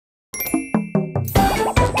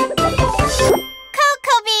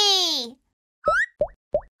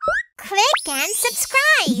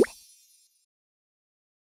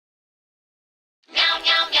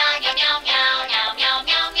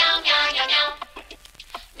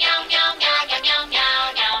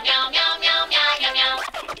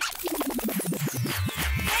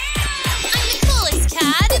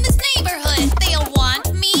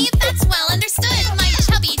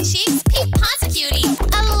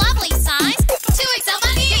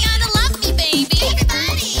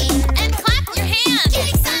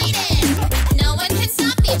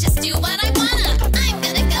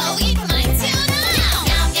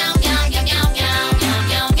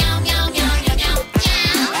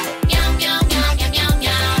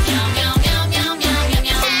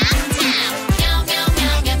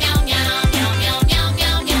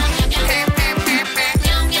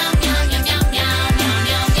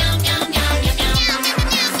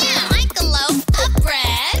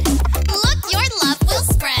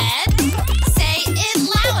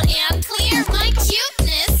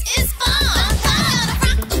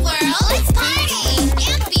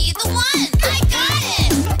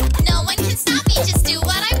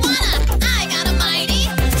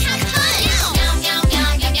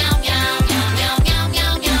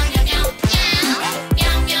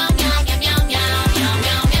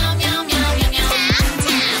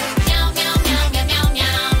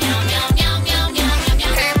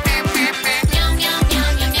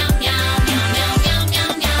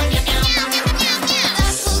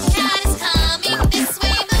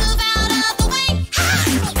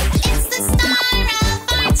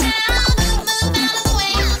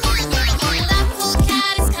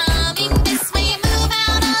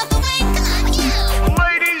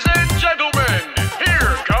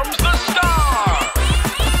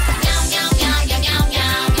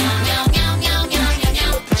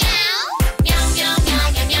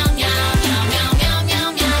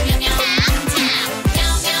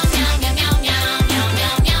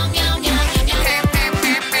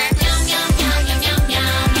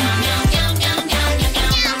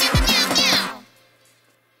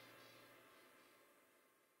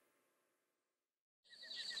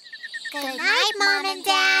Good night, Mom and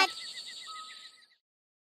Dad.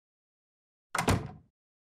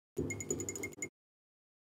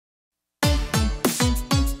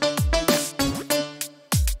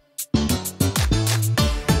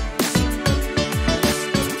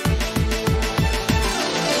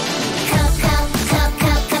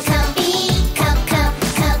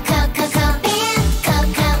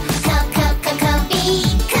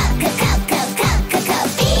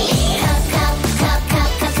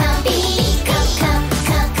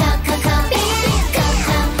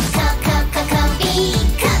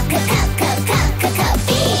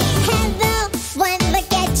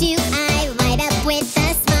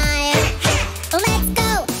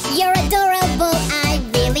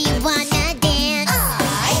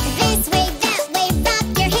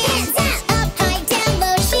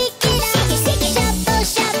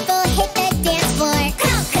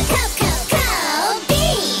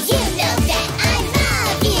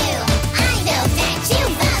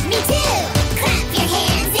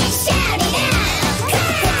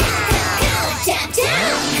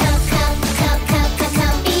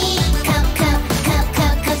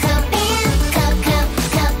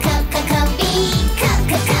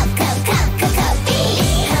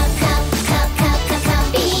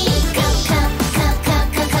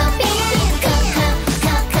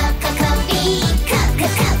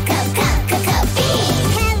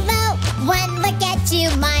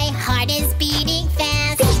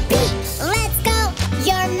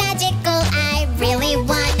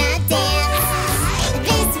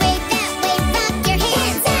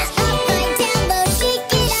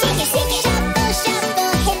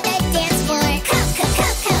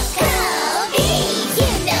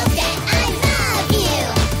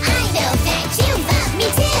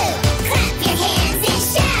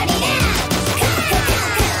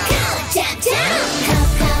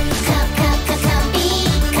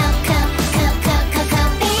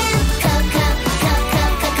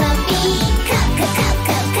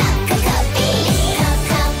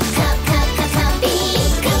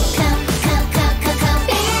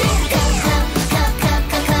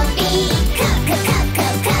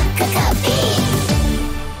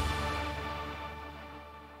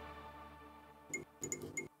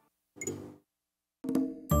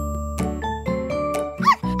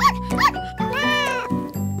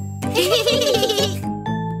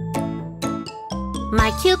 My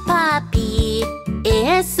cute puppy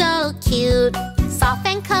is so cute. Soft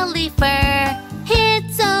and cuddly fur,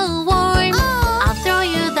 it's so warm. I'll throw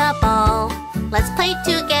you the ball let's play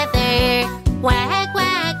together. Wag,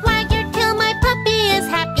 wag, wag your tail, my puppy is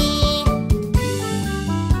happy.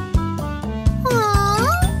 Aww.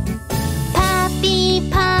 Puppy,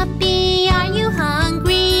 puppy, are you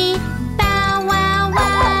hungry? Bow, wow,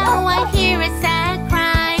 wow, I hear a sad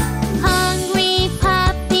cry. Hungry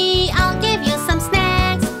puppy, I'll give you some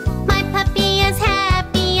snacks. My puppy is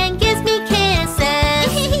happy and gives me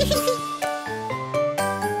kisses.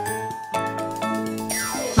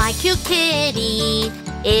 My cute kitty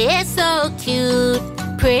is so cute.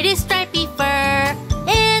 Pretty stripy fur,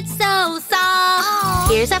 it's so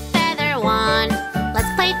soft. Here's a feather one,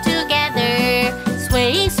 let's play together.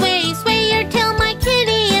 Sway, sway, sway your tail, my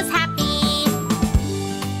kitty is happy.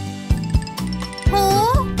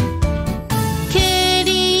 Oh.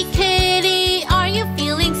 Kitty, kitty, are you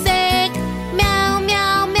feeling sick? Meow,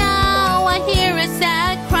 meow, meow, I hear a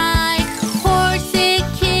sad cry. Poor sick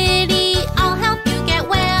kitty, I'll help you get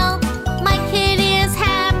well. My kitty is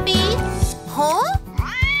happy. Huh?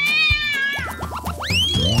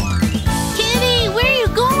 Kitty, where are you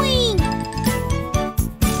going?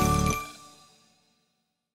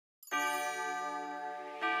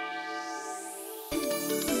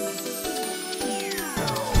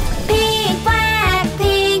 Pink, black,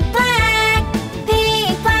 pink, black.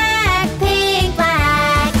 Pink, black, pink,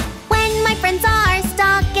 black. When my friends are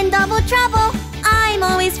stuck in double trouble, I'm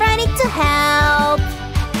always ready to help.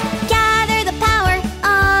 Gather the power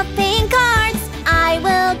of pink cards, I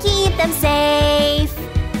will keep them safe.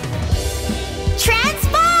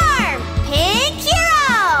 Transform! Pink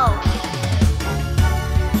Hero!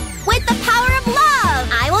 With the power of love,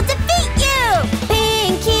 I will defeat you!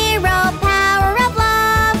 Pink Hero, power of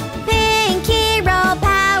love. Pink Hero,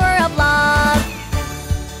 power of love.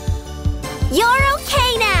 You're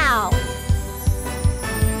okay now!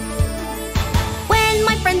 When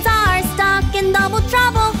my friends are stuck in double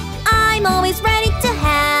trouble, I'm always ready to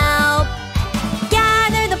help.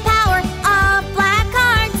 Gather the power of black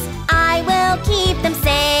cards, I will keep them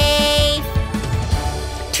safe.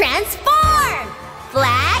 Transform!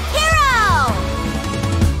 Black Hero!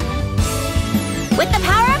 With the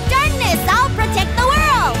power of darkness, I'll protect the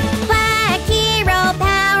world. Black Hero,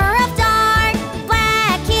 power of dark.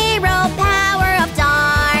 Black Hero, power of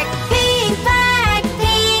dark. Pink, black,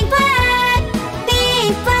 pink, black.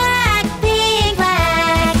 Pink, black, pink,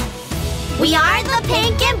 black. We are the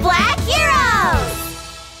Pink and Black Heroes!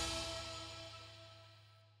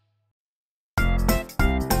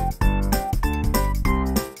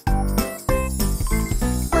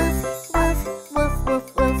 Woof, woof, woof,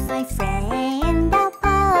 woof, my friend, the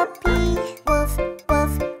puppy. Woof,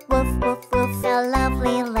 woof, woof, woof, woof, the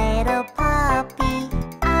lovely little puppy.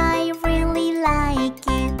 I really like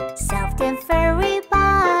you, soft and furry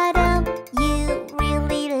bottom. You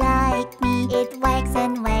really like me. It wags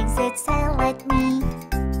and wags its tail at me.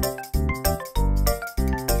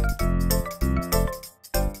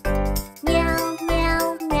 Meow,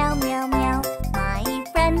 meow, meow, meow, meow. My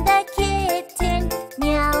friend the kitten.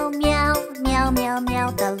 Meow, meow, meow, meow,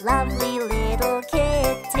 meow. The lovely little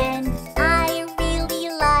kitten. I really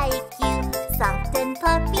like you. Soft and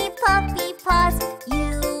puppy, puppy paws.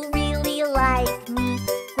 You really like me.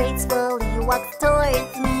 Gracefully walks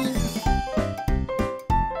towards me.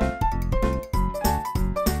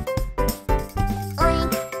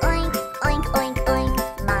 Oink, oink, oink, oink, oink.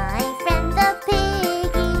 My friend the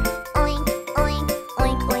piggy. Oink, oink,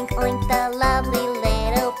 oink, oink, oink. The lovely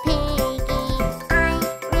little piggy. I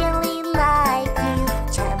really like you.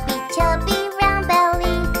 Chubby, chubby round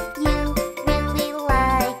belly. You really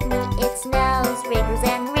like me. Its nose wriggles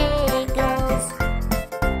and wriggles.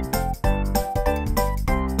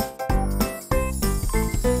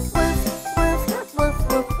 Woof, woof, woof,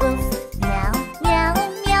 woof, woof. Meow, meow,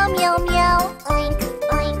 meow, meow, meow. Oink,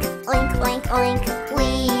 oink, oink, oink, oink. We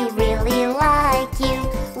really like you.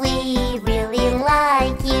 We really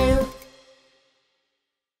like you.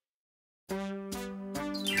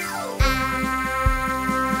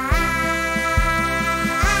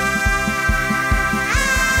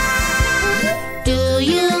 Do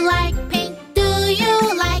you like pink? Do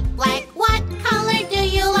you like black? What color do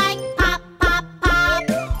you like? Pop, pop, pop.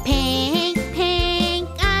 Pink, pink,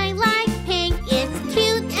 I like pink. It's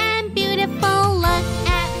cute and beautiful. Look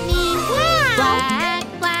at me. Black,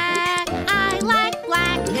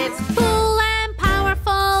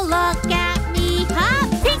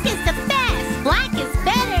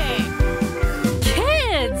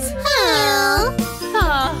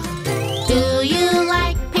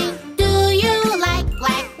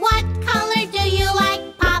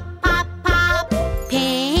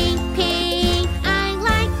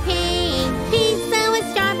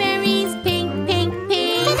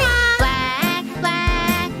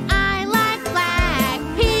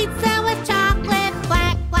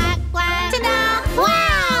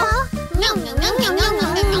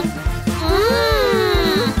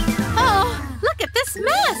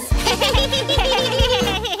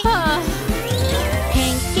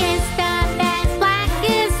 Pink is the best, black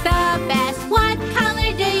is the best. What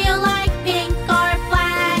color do you like, pink or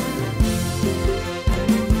black?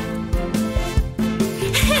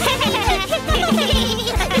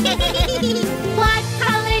 What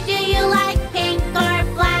color do you like, pink or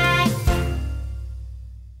black?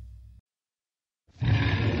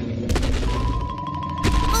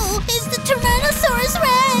 Oh, it's the Tyrannosaurus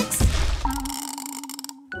Rex!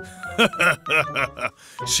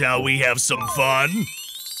 Shall we have some fun?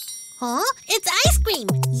 Huh? It's ice cream!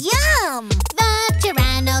 Yum! The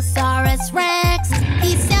Tyrannosaurus Rex,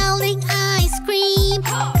 he's selling ice cream.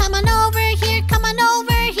 Come on over here, come on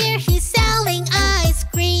over here, he's selling ice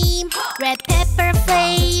cream. Red pepper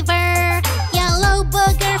flavor, yellow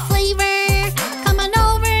booger flavor. Come on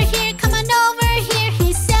over here,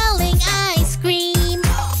 he's selling ice cream.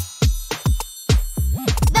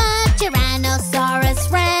 The Tyrannosaurus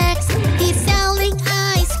Rex, he's selling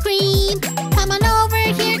ice cream. Come on over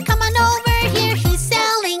here, he's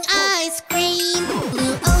selling ice cream.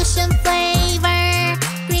 Blue ocean flavor,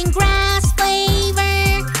 green grass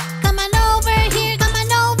flavor. Come on over here,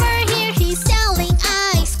 he's selling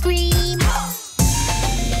ice cream.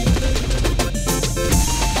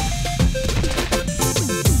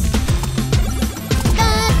 The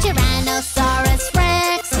Tyrannosaurus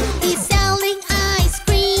Rex, he's selling ice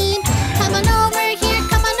cream. Come on over here,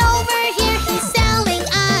 he's selling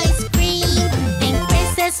ice cream. Pink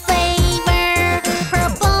princess flavor,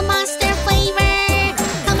 purple monster flavor.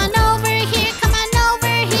 Come on over here,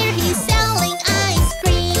 he's selling ice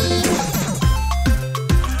cream.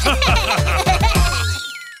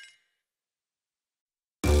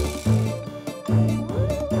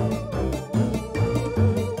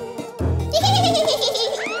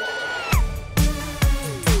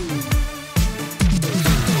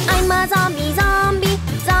 I'm a zombie, zombie,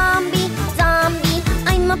 zombie, zombie.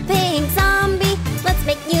 I'm a pink zombie. Let's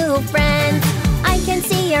make new friends. I can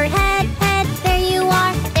see your head, head. There you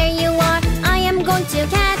are, there you are. I am going to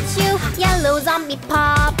catch you. Yellow zombie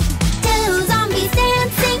pop. Two zombies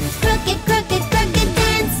dancing. Crooked, crooked, crooked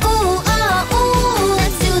dance. Ooh, oh, ooh.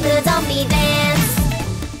 Let's do the zombie dance.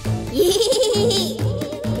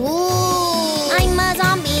 Ooh. I'm a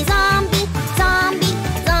zombie, zombie, zombie,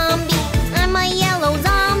 zombie. I'm a yellow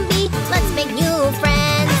zombie. Let's make new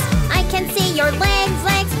friends. I can see your legs,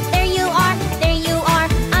 legs. There you are, there you are.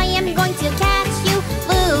 I am going to catch you.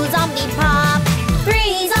 Blue zombie pop.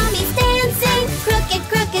 Three zombies dancing. Crooked,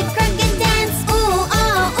 crooked, crooked dance. Ooh,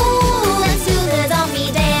 oh, ooh. Let's do the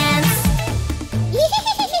zombie dance.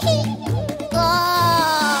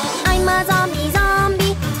 Oh. I'm a zombie,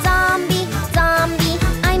 zombie, zombie, zombie.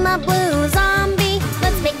 I'm a blue zombie.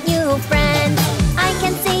 Let's make new friends. I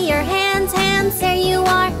can see your hands, hands. There you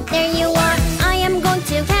are, there you are. I am going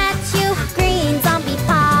to catch you. Green zombie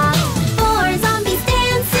pop. Four zombies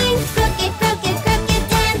dancing. Crooked, crooked, crooked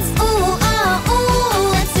dance. Ooh, oh,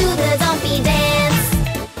 ooh. Let's do the zombie dance.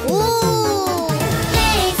 Ooh.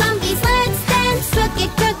 Yay, zombies, let's dance. Crooked,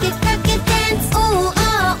 crooked, crooked dance. Ooh,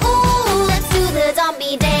 oh, ooh. Let's do the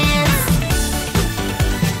zombie dance.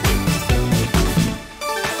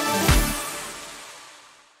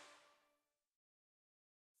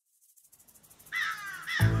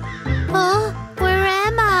 Huh? Where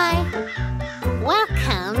am I?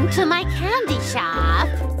 Welcome to my candy shop.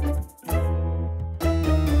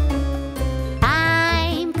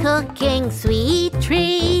 I'm cooking sweet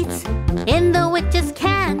treats in the witch's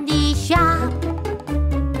candy shop.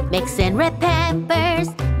 Mixing red peppers,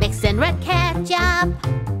 mixing red ketchup.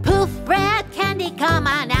 Poof, red candy, come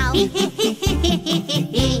on now.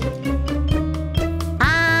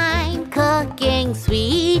 I'm cooking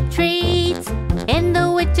sweet treats in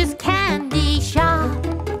the witch's candy shop.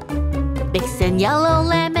 Mixing yellow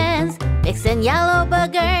lemons, mixing yellow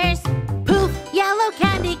boogers. Poof, yellow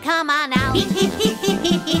candy, come on now.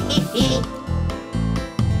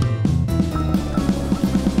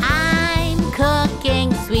 I'm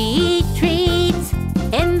cooking sweet treats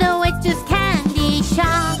in the witch's candy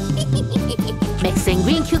shop. Mixing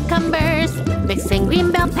green cucumbers, mixing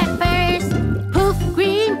green bell peppers. Poof,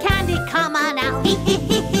 green candy, come on now.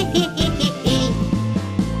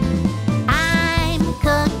 I'm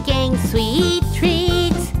cooking sweet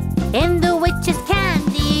treats in the witch's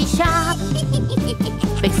candy shop.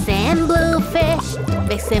 Mixing blue fish,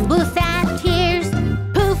 mixing blue sad tears.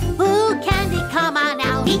 Poof, blue candy, come on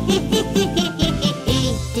now.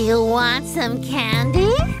 Do you want some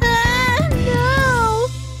candy? No.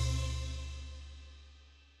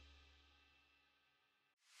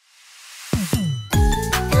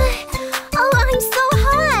 Oh, I'm so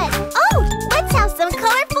hot! Oh, let's have some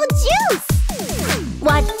colorful juice!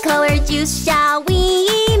 What color juice shall we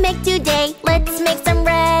make today? Let's make some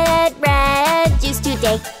red juice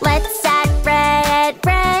today. Let's add red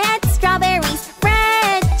strawberries,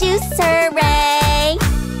 red juice, hooray!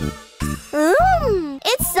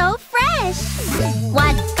 It's so fresh!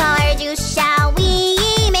 What color juice shall we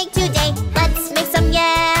make today? Let's make some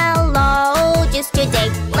yellow juice today.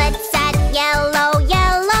 Let's add yellow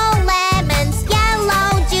lemons,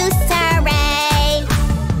 yellow juice, hooray!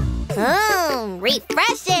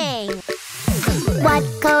 Refreshing! What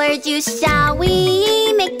color juice shall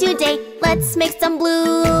we make today? Let's make some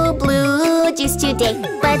blue juice today.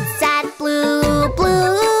 Let's add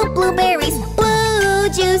blueberries, blue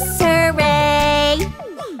juice, hooray!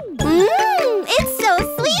 It's so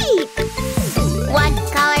sweet! What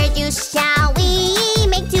color juice shall we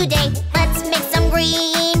make today? Let's make some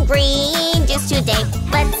green juice today.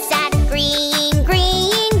 Let's add green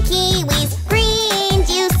kiwis, green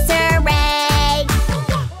juice, hooray!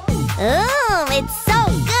 It's so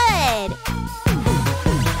good!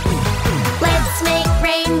 Let's make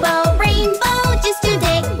rainbow juice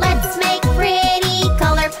today. Let's make pretty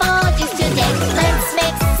colorful juice today. Let's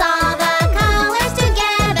mix all the colors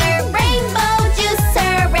together. Rainbow juice,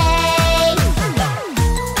 hooray!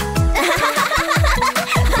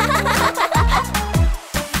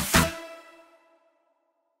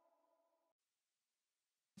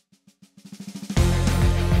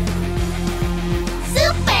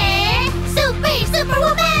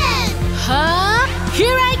 Superwoman! Huh?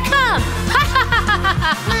 Here I come!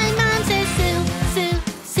 My mom says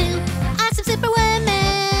Sue, awesome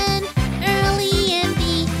superwoman. Early in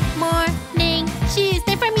the morning, she's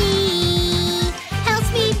there for me.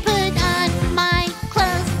 Helps me put on my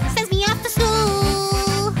clothes, sends me off to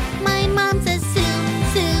school. My mom says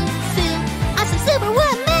Sue, awesome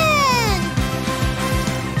superwoman.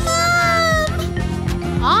 Mom!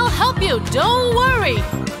 I'll help you, don't worry!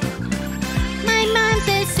 My mom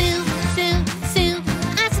says Sue,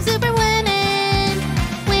 awesome superwoman.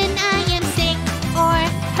 When I am sick or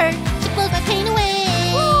hurt, she pulls my pain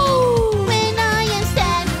away. When I am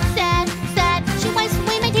sad, she wipes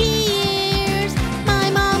away my tears. My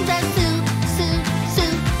mom says Sue,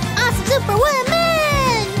 awesome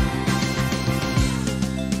superwoman.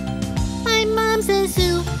 My mom says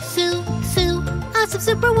Sue, awesome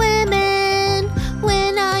superwoman.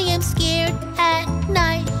 When I am scared at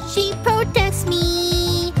night, she protects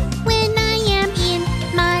me. When I am in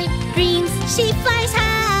my dreams, she flies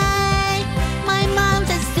high. My mom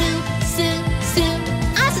says Sue,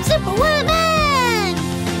 awesome superwoman.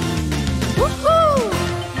 Woohoo!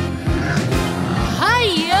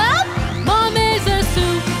 Hi-ya! Mom is a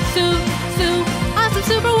Sue, awesome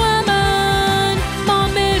superwoman!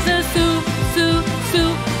 Mom is a Sue,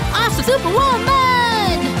 awesome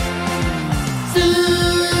superwoman!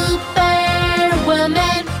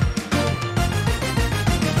 Superwoman!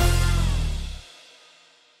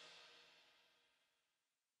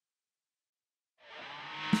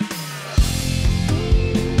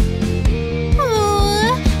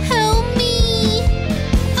 Help me!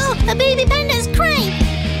 Oh, a baby panda's crying!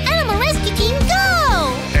 Animal rescue team,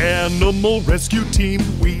 go! Animal rescue team,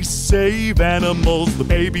 we save animals. The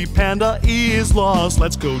baby panda is lost.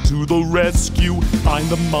 Let's go to the rescue. Find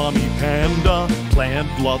the mommy panda. Plant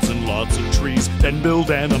lots and lots of trees. Then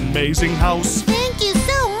build an amazing house. Thank you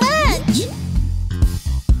so much!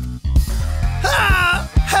 Ah!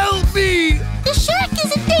 Help me! The shark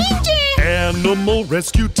is in danger! Animal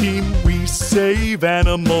rescue team, we save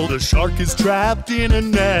animal. The shark is trapped in a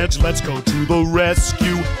net. Let's go to the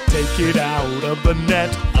rescue. Take it out of the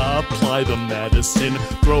net. Apply the medicine.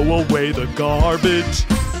 Throw away the garbage.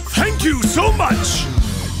 Thank you so much!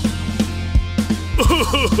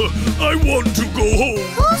 I want to go home.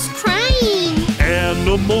 Who's crying?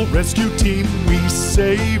 Animal rescue team, we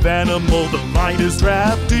save animal. The lion is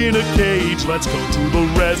trapped in a cage. Let's go to the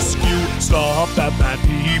rescue. Stop that bad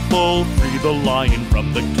people. Free the lion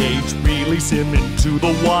from the cage. Release him into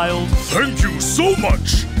the wild. Thank you so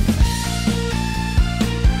much.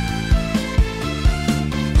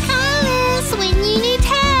 Call us when you need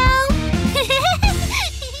help.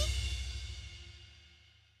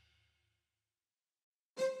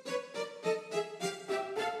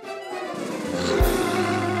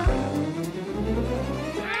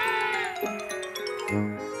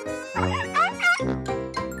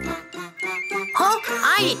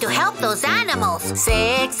 I need to help those animals.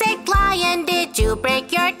 Sick lion, did you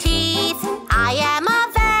break your teeth? I am a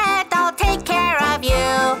vet, I'll take care of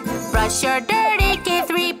you. Brush your dirty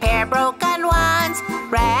teeth, repair broken ones.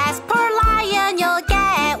 Rest, poor lion, you'll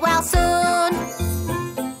get well soon.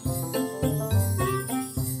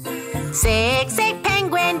 Sick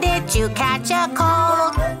penguin, did you catch a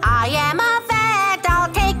cold? I am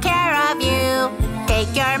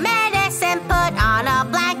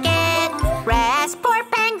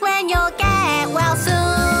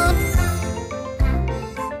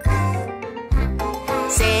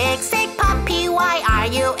Are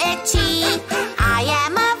you itchy? I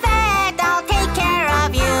am a vet, I'll take care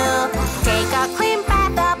of you. Take a clean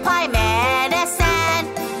bath, apply medicine.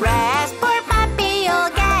 Rest, poor puppy, you'll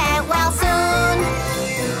get well soon.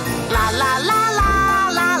 La la la la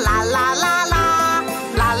la la la la la.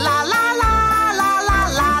 La la la la la la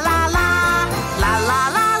la la la. La la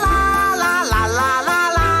la la la la la la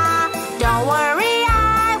la. Don't worry,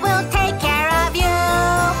 I will take care of you.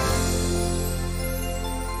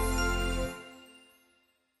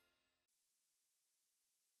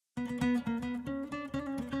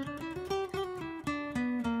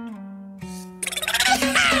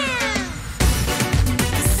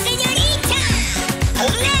 Señorita,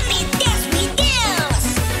 let me dance with girls.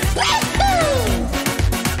 Woohoo!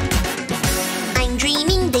 I'm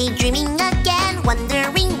dreaming, daydreaming again,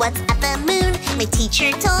 wondering what's at the moon. My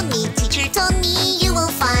teacher told me, you will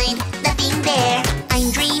find nothing there.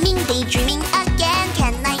 I'm dreaming, daydreaming again,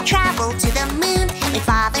 can I travel to the moon? My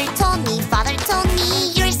father told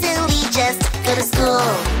me, you're silly, just go to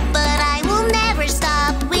school. But I will never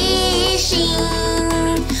stop wishing.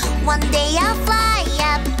 One day I'll fly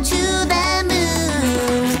up to the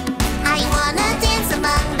moon. I wanna dance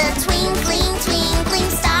among the twinkling, twinkling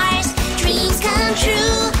stars. Dreams come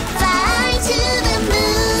true, fly to the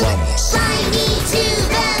moon. Fly me to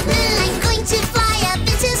the moon. I'm going to fly up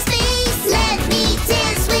into space. Let me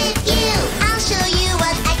dance with you. I'll show you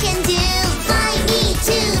what I can do. Fly me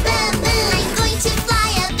to the moon. I'm going to fly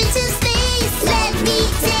up into space. Let me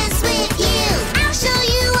dance with you. I'll show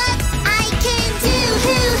you what I can do.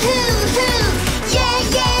 Hoo hoo hoo. Yeah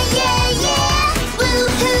yeah yeah yeah. Woo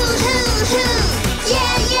hoo hoo hoo.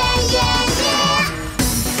 Yeah yeah yeah yeah.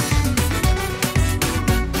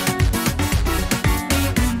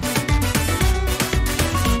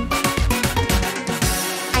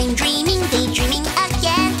 I'm dreaming, daydreaming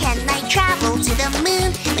again. Can I travel to the moon?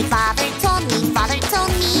 My father told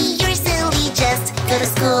me, you're silly, just go to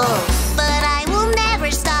school. But I will never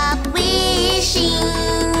stop wishing.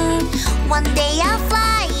 One day I'll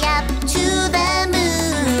fly up to the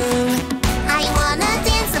moon. I wanna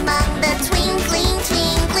dance among the twinkling,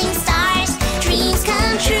 twinkling stars. Dreams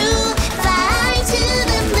come true, fly to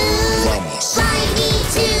the moon. Fly me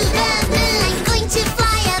to the moon. I'm going to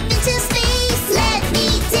fly up into space. Let me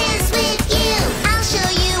dance with you. I'll show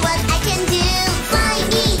you what I can do. Fly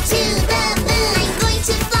me to the moon. I'm going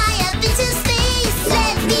to fly up into space.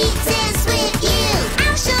 Let me dance with you.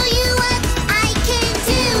 I'll show you what I can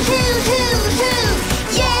do. Hoo hoo hoo.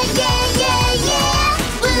 Yeah yeah yeah yeah.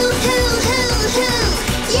 Woo hoo hoo hoo.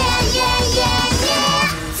 Yeah yeah yeah yeah.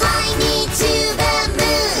 Fly me to the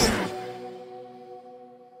moon.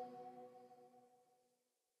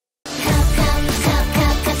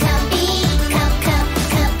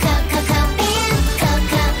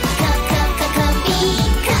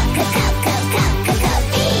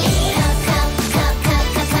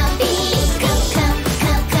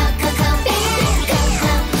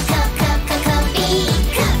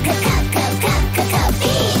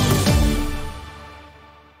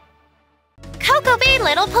 Cocobi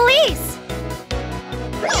Little Police!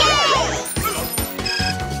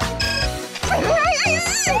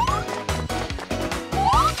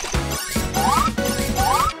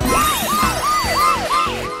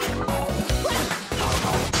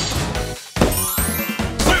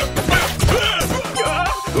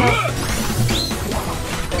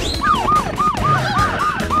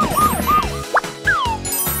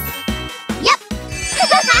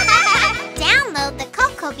 Download the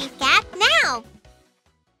Cocobi app